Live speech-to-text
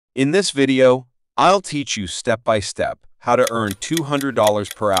In this video, I'll teach you step by step how to earn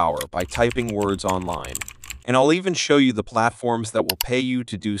 $200 per hour by typing words online, and I'll even show you the platforms that will pay you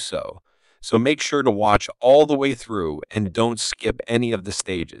to do so. So make sure to watch all the way through and don't skip any of the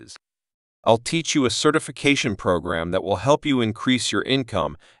stages. I'll teach you a certification program that will help you increase your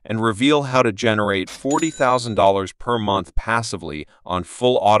income and reveal how to generate $40,000 per month passively on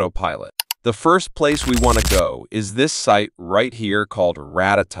full autopilot. The first place we want to go is this site right here called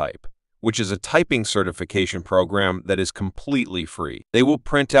Ratatype, which is a typing certification program that is completely free. They will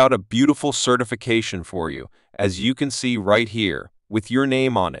print out a beautiful certification for you, as you can see right here, with your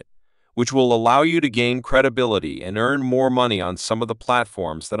name on it, which will allow you to gain credibility and earn more money on some of the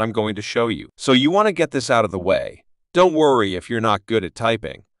platforms that I'm going to show you. So you want to get this out of the way. Don't worry if you're not good at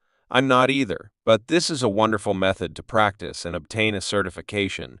typing. I'm not either, but this is a wonderful method to practice and obtain a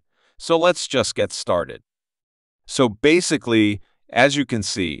certification. So let's just get started. So basically, as you can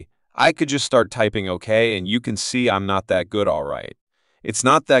see, I could just start typing okay, and you can see I'm not that good, all right. It's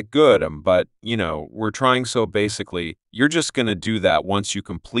not that good, but, we're trying, so basically, you're just going to do that. Once you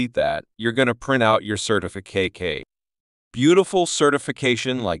complete that, you're going to print out your certificate. Beautiful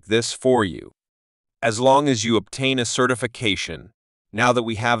certification like this for you. As long as you obtain a certification. Now that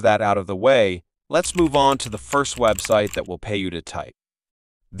we have that out of the way, let's move on to the first website that will pay you to type.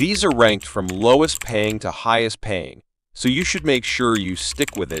 These are ranked from lowest paying to highest paying, so you should make sure you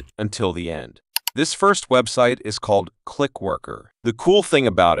stick with it until the end. This first website is called Clickworker. The cool thing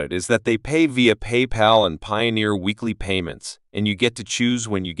about it is that they pay via PayPal and Pioneer weekly payments, and you get to choose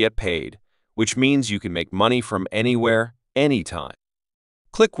when you get paid, which means you can make money from anywhere, anytime.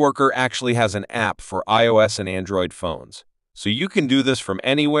 Clickworker actually has an app for iOS and Android phones, so you can do this from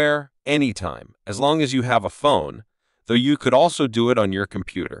anywhere, anytime, as long as you have a phone, though you could also do it on your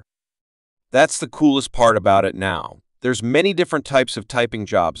computer. That's the coolest part about it now. There's many different types of typing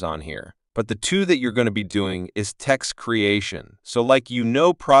jobs on here, but the two that you're going to be doing is text creation. So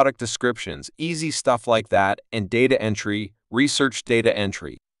product descriptions, easy stuff like that, and data entry, research data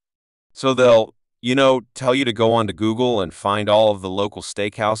entry. So they'll, tell you to go onto Google and find all of the local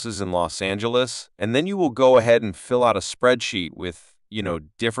steakhouses in Los Angeles, and then you will go ahead and fill out a spreadsheet with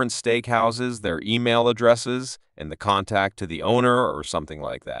different steakhouses, their email addresses, and the contact to the owner or something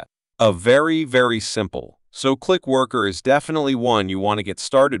like that. Very, very simple. So Clickworker is definitely one you want to get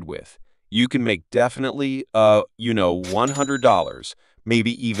started with. You can make definitely, $100,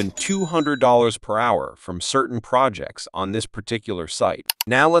 maybe even $200 per hour from certain projects on this particular site.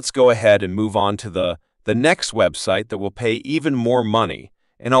 Now let's go ahead and move on to the next website that will pay even more money.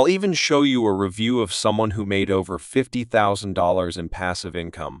 And I'll even show you a review of someone who made over $50,000 in passive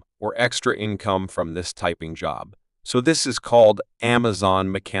income or extra income from this typing job. So this is called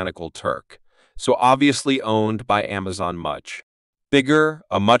Amazon Mechanical Turk. So obviously owned by Amazon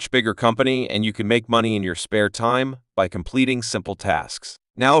a much bigger company, and you can make money in your spare time by completing simple tasks.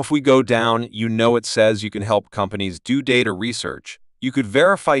 Now if we go down, it says you can help companies do data research. You could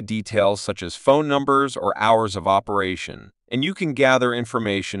verify details such as phone numbers or hours of operation, and you can gather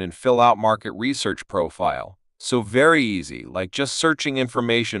information and fill out market research profile. So very easy, like just searching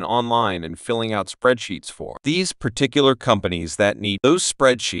information online and filling out spreadsheets for. These particular companies that need those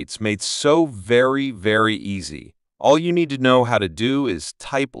spreadsheets made so very, very easy. All you need to know how to do is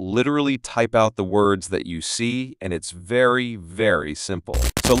literally type out the words that you see, and it's very, very simple.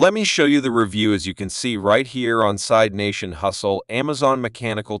 So let me show you the review. As you can see right here on Side Nation Hustle, Amazon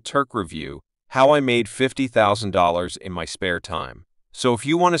Mechanical Turk review, how I made $50,000 in my spare time. So if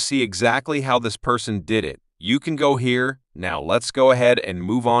you want to see exactly how this person did it, you can go here. Now let's go ahead and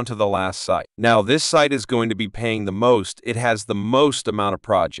move on to the last site. Now this site is going to be paying the most. It has the most amount of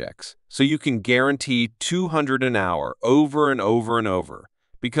projects. So you can guarantee $200 an hour over and over and over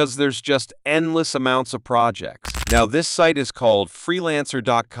because there's just endless amounts of projects. Now this site is called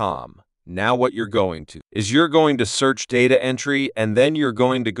freelancer.com. Now what you're going to search data entry, and then you're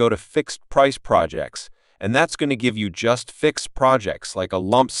going to go to fixed price projects. And that's going to give you just fixed projects like a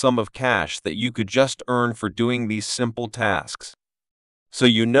lump sum of cash that you could just earn for doing these simple tasks. So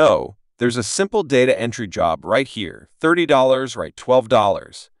there's a simple data entry job right here, $30, right,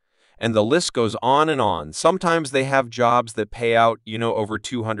 $12. And the list goes on and on. Sometimes they have jobs that pay out, over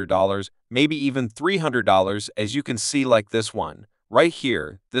 $200, maybe even $300, as you can see like this one. Right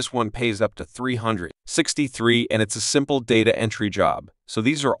here, this one pays up to $363, and it's a simple data entry job. So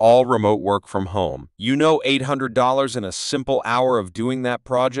these are all remote work from home. $800 in a simple hour of doing that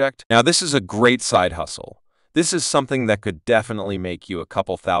project. Now this is a great side hustle. This is something that could definitely make you a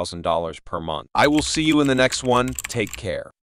couple $1,000s per month. I will see you in the next one. Take care.